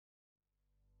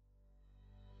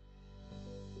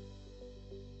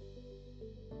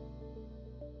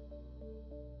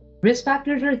Risk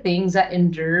factors are things that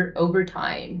endure over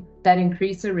time that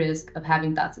increase the risk of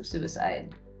having thoughts of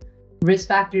suicide. Risk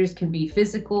factors can be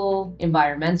physical,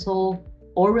 environmental,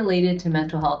 or related to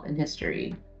mental health and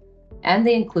history. And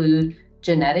they include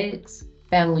genetics,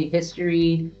 family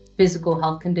history, physical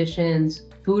health conditions,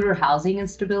 food or housing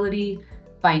instability,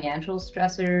 financial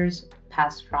stressors,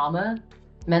 past trauma,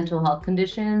 mental health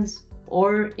conditions,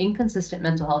 or inconsistent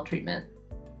mental health treatment.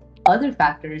 Other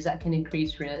factors that can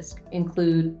increase risk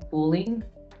include bullying,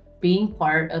 being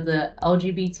part of the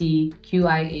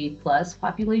LGBTQIA+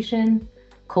 population,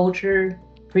 culture,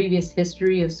 previous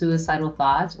history of suicidal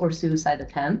thoughts or suicide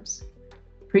attempts,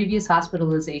 previous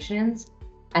hospitalizations,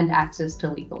 and access to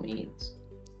legal means.